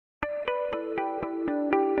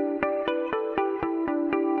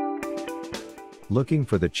Looking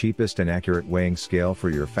for the cheapest and accurate weighing scale for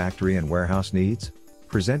your factory and warehouse needs?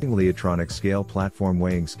 Presenting Leotronic Scale Platform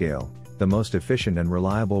Weighing Scale, the most efficient and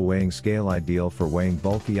reliable weighing scale ideal for weighing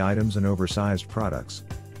bulky items and oversized products.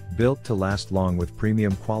 Built to last long with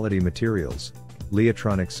premium quality materials,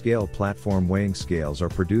 Leotronic Scale Platform Weighing Scales are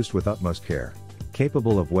produced with utmost care.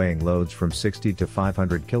 Capable of weighing loads from 60 to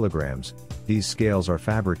 500 kilograms, these scales are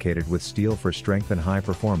fabricated with steel for strength and high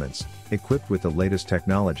performance. Equipped with the latest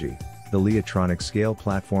technology, the Leotronic Scale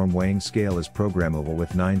Platform Weighing Scale is programmable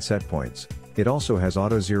with 9 set points. It also has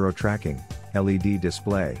auto-zero tracking, LED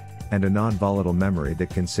display, and a non-volatile memory that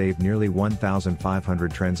can save nearly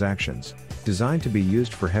 1,500 transactions. Designed to be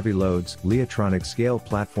used for heavy loads, Leotronic Scale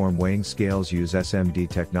Platform Weighing Scales use SMD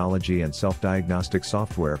technology and self-diagnostic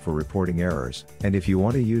software for reporting errors, and if you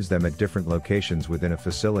want to use them at different locations within a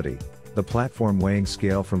facility, the platform weighing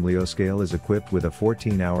scale from Leoscale is equipped with a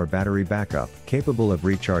 14-hour battery backup, capable of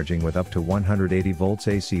recharging with up to 180 volts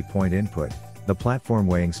AC point input. The platform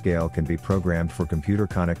weighing scale can be programmed for computer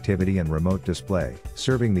connectivity and remote display.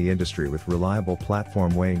 Serving the industry with reliable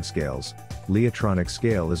platform weighing scales, Leotronic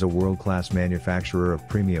Scale is a world-class manufacturer of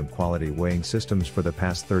premium quality weighing systems for the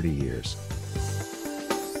past 30 years.